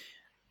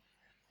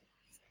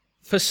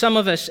 for some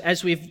of us,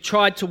 as we've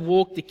tried to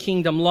walk the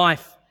kingdom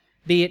life,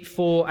 be it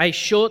for a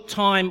short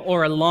time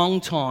or a long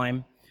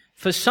time,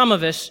 for some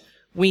of us,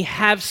 we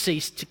have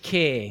ceased to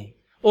care.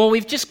 Or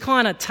we've just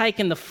kind of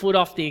taken the foot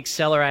off the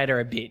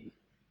accelerator a bit.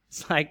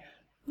 It's like,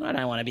 I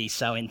don't want to be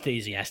so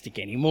enthusiastic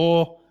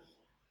anymore.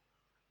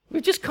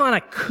 We've just kind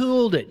of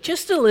cooled it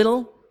just a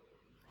little.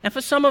 And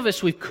for some of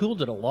us, we've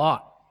cooled it a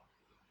lot.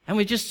 And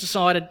we've just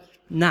decided,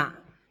 nah,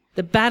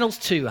 the battle's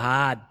too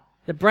hard.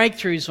 The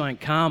breakthroughs won't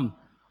come.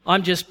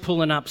 I'm just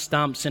pulling up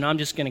stumps and I'm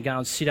just going to go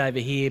and sit over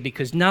here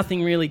because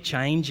nothing really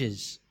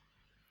changes.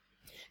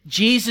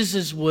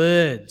 Jesus'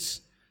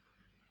 words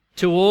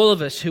to all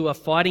of us who are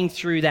fighting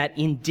through that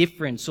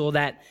indifference or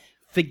that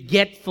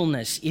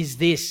forgetfulness is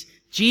this.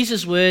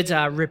 Jesus' words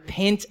are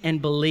repent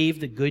and believe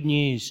the good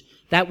news.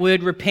 That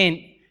word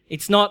repent,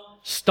 it's not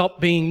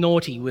stop being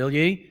naughty, will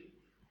you?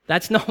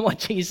 That's not what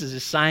Jesus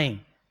is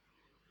saying.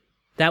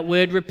 That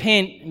word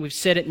repent, we've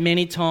said it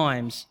many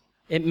times,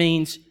 it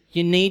means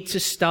you need to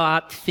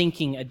start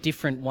thinking a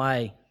different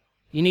way.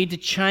 You need to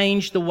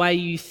change the way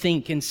you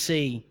think and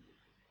see.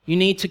 You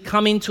need to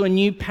come into a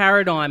new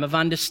paradigm of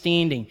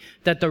understanding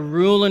that the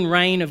rule and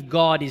reign of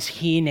God is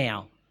here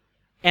now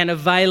and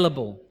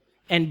available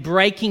and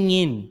breaking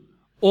in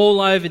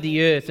all over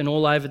the earth and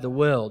all over the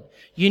world.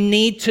 You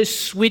need to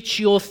switch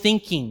your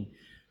thinking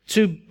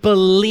to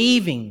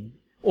believing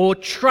or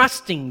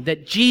trusting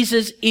that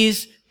Jesus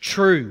is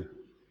true,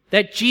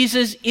 that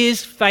Jesus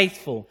is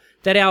faithful,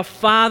 that our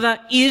Father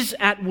is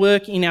at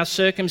work in our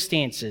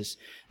circumstances,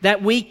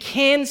 that we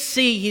can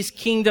see His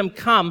kingdom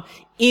come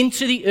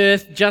into the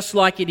earth just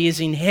like it is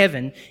in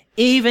heaven,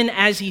 even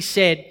as He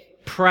said,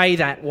 pray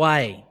that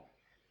way.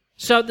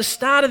 So at the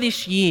start of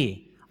this year,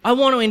 I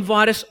want to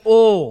invite us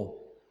all,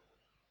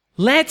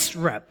 let's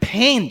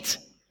repent.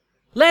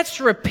 Let's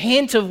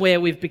repent of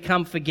where we've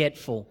become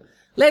forgetful.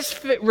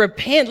 Let's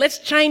repent. Let's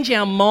change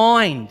our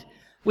mind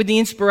with the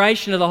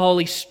inspiration of the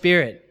Holy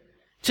Spirit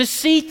to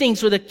see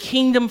things with a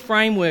kingdom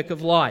framework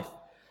of life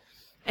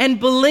and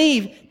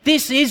believe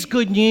this is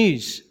good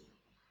news.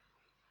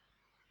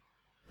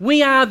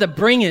 We are the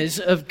bringers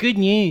of good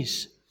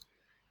news.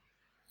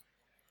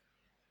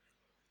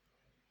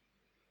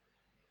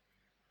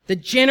 The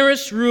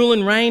generous rule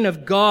and reign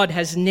of God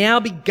has now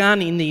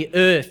begun in the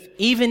earth,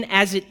 even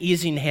as it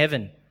is in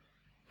heaven.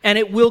 And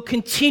it will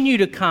continue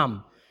to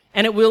come,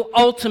 and it will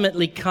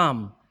ultimately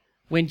come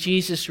when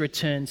Jesus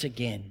returns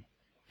again.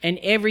 And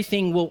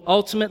everything will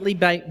ultimately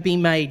be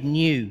made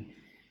new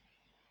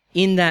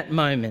in that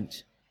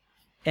moment.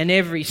 And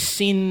every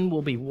sin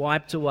will be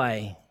wiped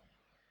away.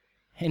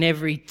 And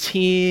every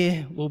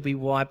tear will be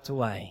wiped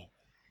away.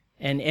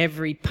 And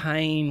every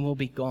pain will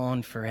be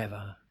gone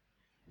forever.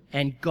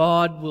 And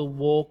God will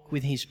walk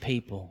with His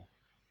people.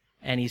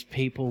 And His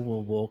people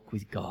will walk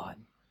with God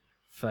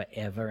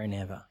forever and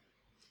ever.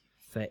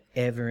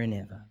 Forever and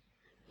ever.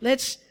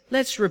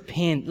 Let's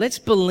repent. Let's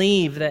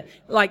believe that,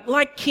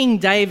 like King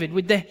David,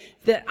 with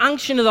the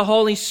unction of the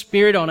Holy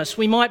Spirit on us,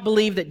 we might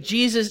believe that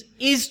Jesus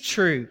is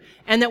true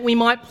and that we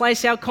might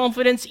place our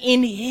confidence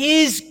in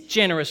His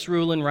generous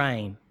rule and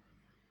reign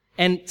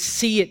and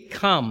see it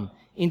come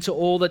into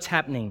all that's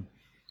happening.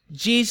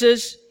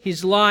 Jesus,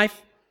 His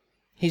life,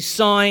 His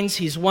signs,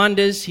 His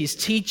wonders, His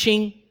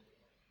teaching,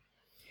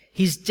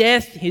 His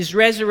death, His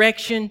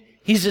resurrection,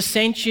 His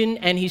ascension,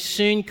 and His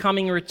soon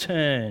coming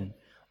return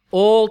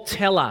all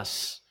tell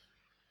us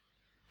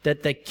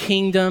that the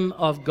kingdom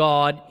of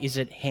God is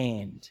at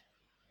hand.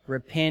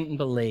 Repent and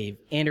believe.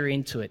 Enter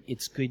into it.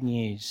 It's good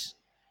news.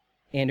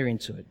 Enter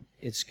into it.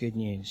 It's good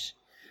news.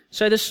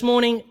 So this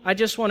morning, I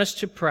just want us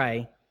to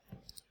pray.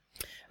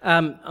 I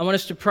want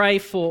us to pray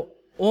for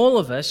all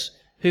of us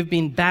who've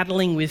been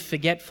battling with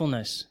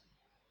forgetfulness.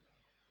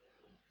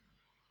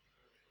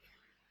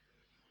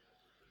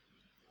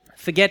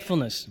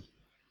 Forgetfulness.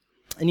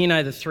 And you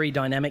know the three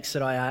dynamics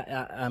that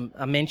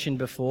I mentioned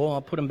before.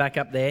 I'll put them back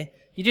up there.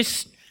 You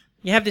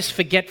have this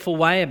forgetful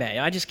way about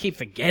you. I just keep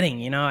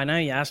forgetting, I know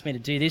you asked me to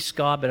do this,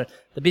 God, but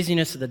the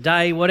busyness of the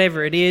day,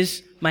 whatever it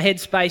is, my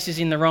headspace is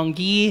in the wrong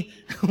gear,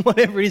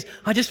 whatever it is,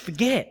 I just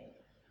forget.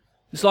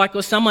 It's like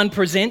when someone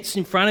presents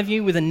in front of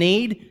you with a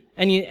need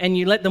and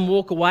you let them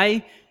walk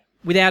away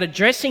without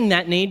addressing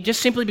that need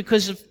just simply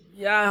because of,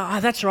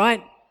 that's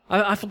right,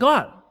 I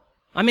forgot.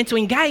 I meant to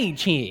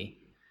engage here.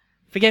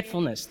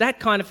 Forgetfulness, that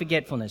kind of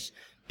forgetfulness.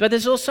 But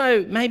there's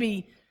also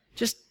maybe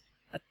just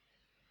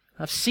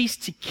I've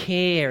ceased to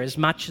care as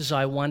much as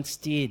I once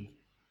did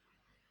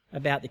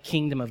about the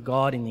kingdom of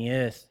God in the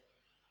earth.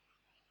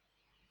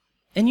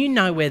 And you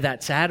know where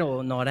that's at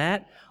or not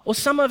at. Or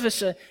some of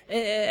us are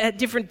at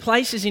different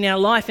places in our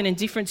life and in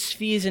different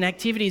spheres and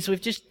activities.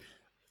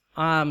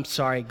 I'm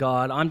sorry,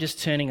 God, I'm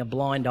just turning a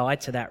blind eye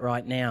to that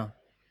right now.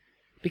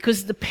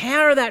 Because the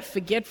power of that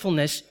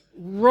forgetfulness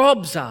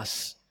robs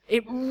us.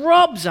 It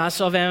robs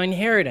us of our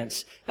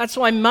inheritance. That's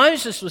why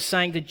Moses was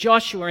saying to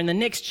Joshua and the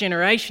next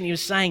generation, he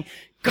was saying,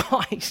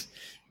 guys,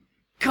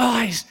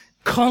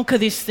 conquer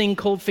this thing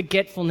called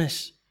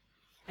forgetfulness.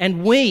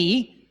 And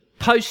we,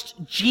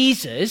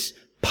 post-Jesus,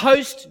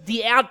 post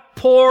the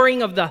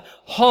outpouring of the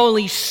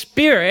Holy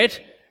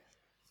Spirit,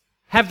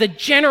 have the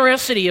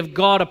generosity of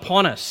God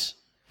upon us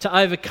to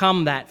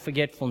overcome that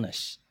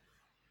forgetfulness.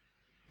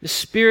 The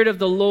Spirit of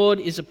the Lord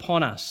is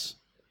upon us.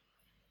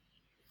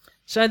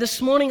 So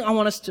this morning I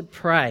want us to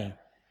pray.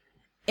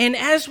 And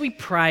as we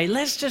pray,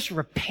 let's just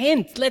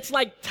repent. Let's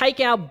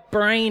take our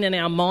brain and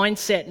our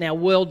mindset and our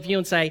worldview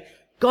and say,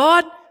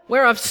 God,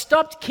 where I've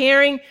stopped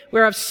caring,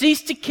 where I've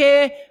ceased to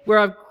care, where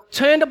I've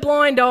turned a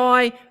blind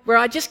eye, where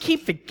I just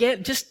keep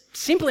forgetting,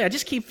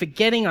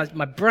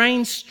 my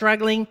brain's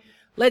struggling.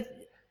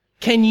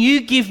 Can you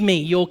give me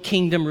your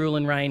kingdom rule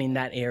and reign in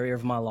that area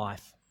of my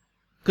life?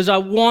 Because I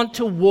want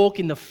to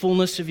walk in the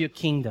fullness of your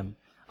kingdom.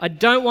 I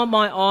don't want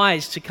my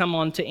eyes to come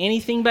on to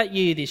anything but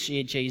you this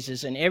year,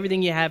 Jesus, and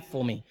everything you have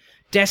for me.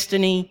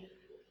 Destiny,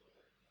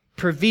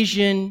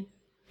 provision,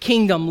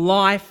 kingdom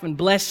life and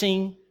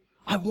blessing.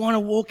 I want to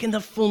walk in the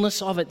fullness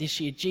of it this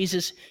year.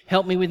 Jesus,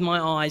 help me with my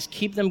eyes.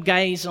 Keep them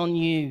gaze on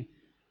you.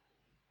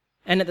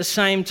 And at the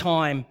same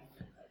time,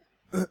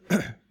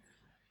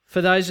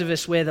 for those of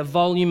us where the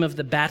volume of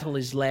the battle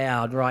is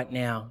loud right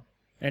now,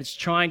 and it's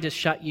trying to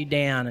shut you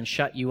down and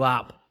shut you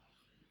up,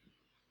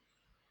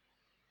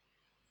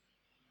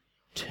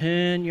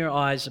 turn your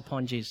eyes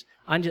upon Jesus.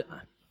 I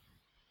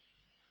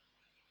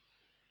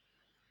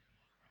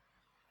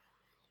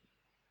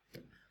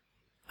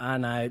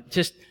know,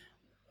 just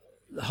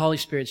the Holy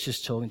Spirit's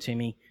just talking to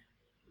me.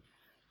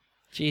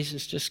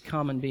 Jesus, just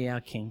come and be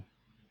our King.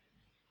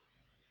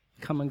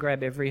 Come and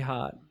grab every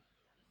heart,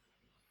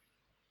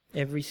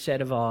 every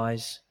set of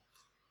eyes.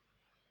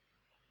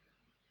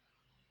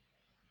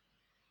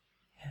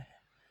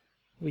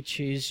 We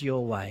choose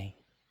your way.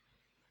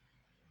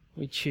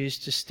 We choose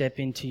to step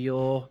into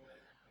your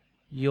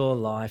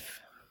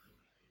life,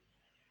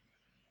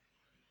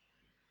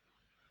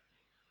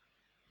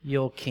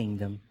 your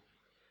kingdom.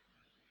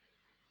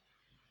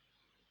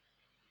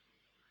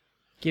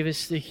 Give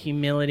us the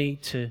humility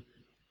to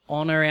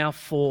honour our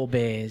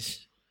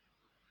forebears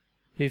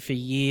who for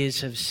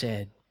years have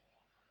said,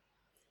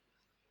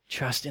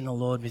 trust in the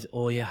Lord with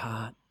all your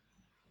heart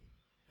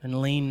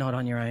and lean not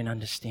on your own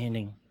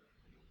understanding.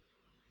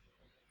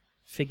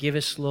 Forgive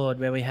us, Lord,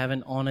 where we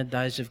haven't honoured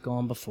those who've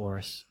gone before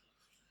us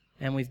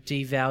and we've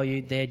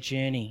devalued their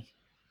journey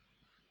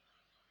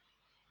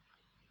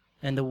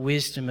and the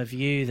wisdom of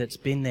you that's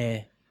been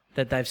there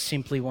that they've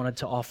simply wanted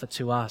to offer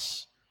to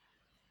us.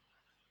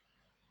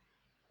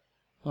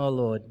 Oh,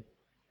 Lord,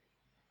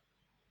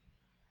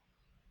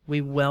 we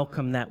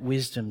welcome that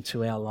wisdom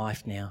to our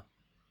life now.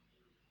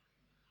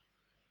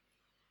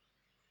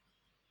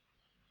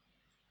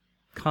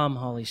 Come,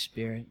 Holy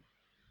Spirit.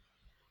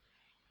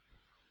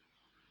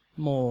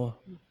 More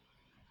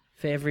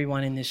for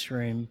everyone in this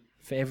room,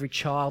 for every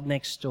child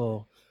next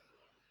door.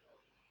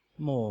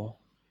 More.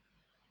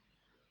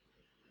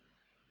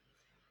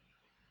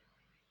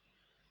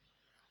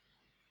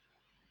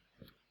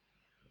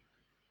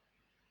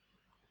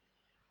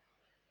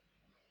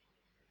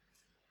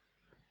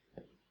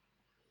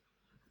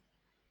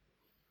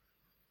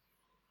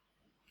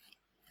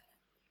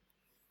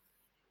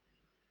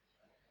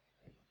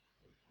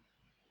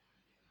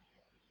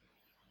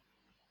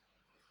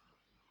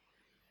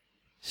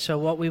 So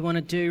what we want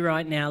to do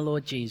right now,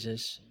 Lord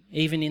Jesus,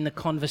 even in the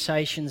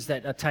conversations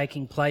that are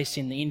taking place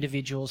in the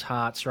individuals'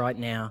 hearts right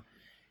now,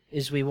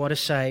 is we want to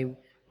say,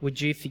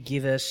 would you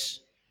forgive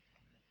us?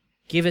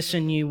 Give us a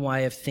new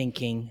way of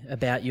thinking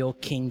about your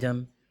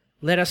kingdom.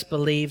 Let us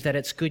believe that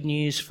it's good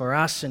news for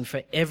us and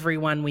for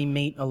everyone we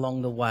meet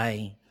along the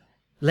way.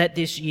 Let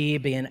this year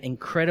be an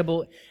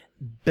incredible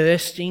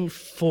bursting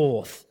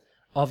forth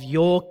of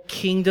your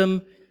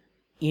kingdom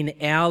in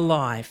our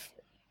life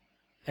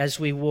as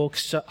we walk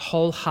so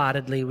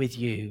wholeheartedly with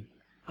you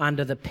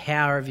under the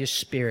power of your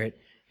Spirit.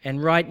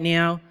 And right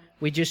now,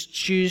 We just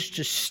choose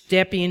to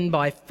step in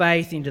by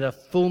faith into the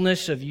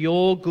fullness of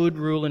your good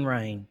rule and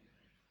reign.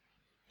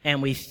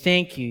 And we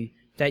thank you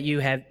that you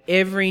have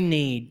every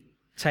need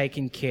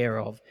taken care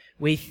of.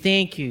 We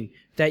thank you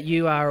that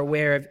you are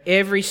aware of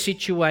every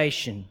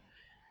situation.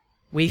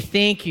 We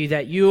thank you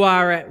that you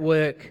are at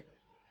work.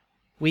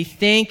 We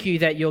thank you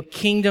that your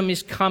kingdom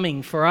is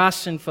coming for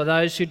us and for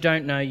those who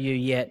don't know you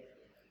yet.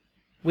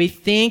 We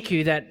thank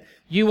you that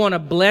you want to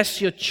bless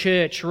your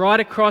church right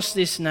across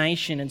this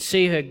nation and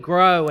see her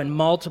grow and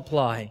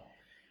multiply.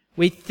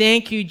 We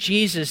thank you,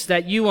 Jesus,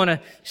 that you want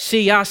to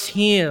see us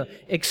here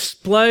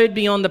explode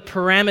beyond the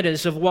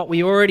parameters of what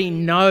we already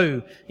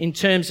know in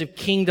terms of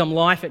kingdom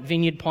life at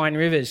Vineyard Pine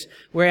Rivers,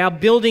 where our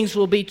buildings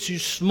will be too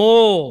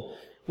small,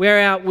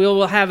 where we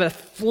will have a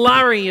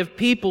flurry of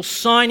people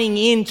signing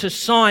in to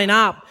sign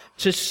up,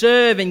 to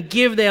serve and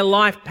give their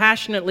life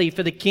passionately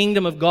for the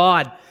kingdom of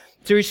God,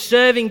 through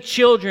serving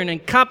children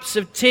and cups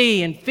of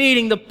tea and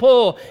feeding the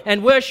poor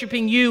and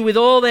worshipping you with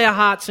all their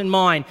hearts and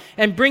mind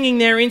and bringing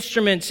their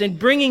instruments and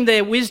bringing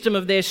their wisdom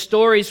of their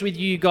stories with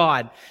you,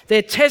 God,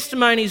 their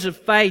testimonies of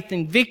faith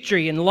and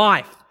victory and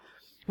life.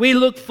 We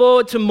look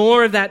forward to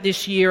more of that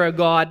this year, O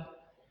God.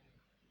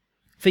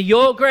 For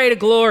your greater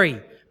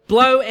glory,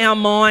 blow our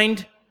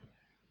mind,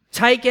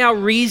 take our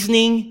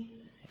reasoning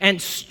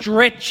and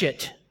stretch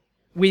it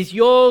with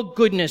your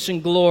goodness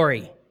and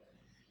glory.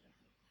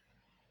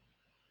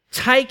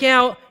 Take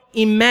our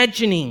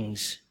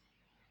imaginings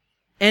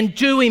and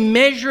do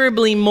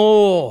immeasurably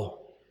more.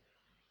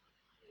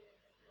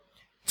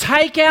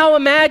 Take our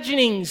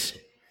imaginings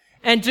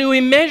and do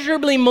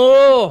immeasurably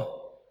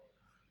more.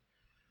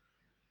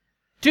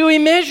 Do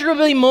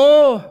immeasurably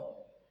more.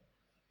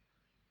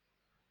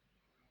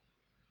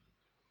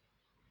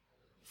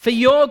 For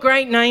your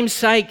great name's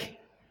sake.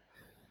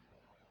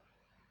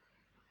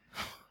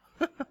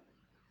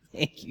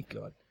 Thank you,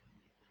 God.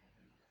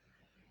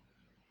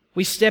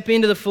 We step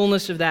into the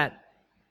fullness of that.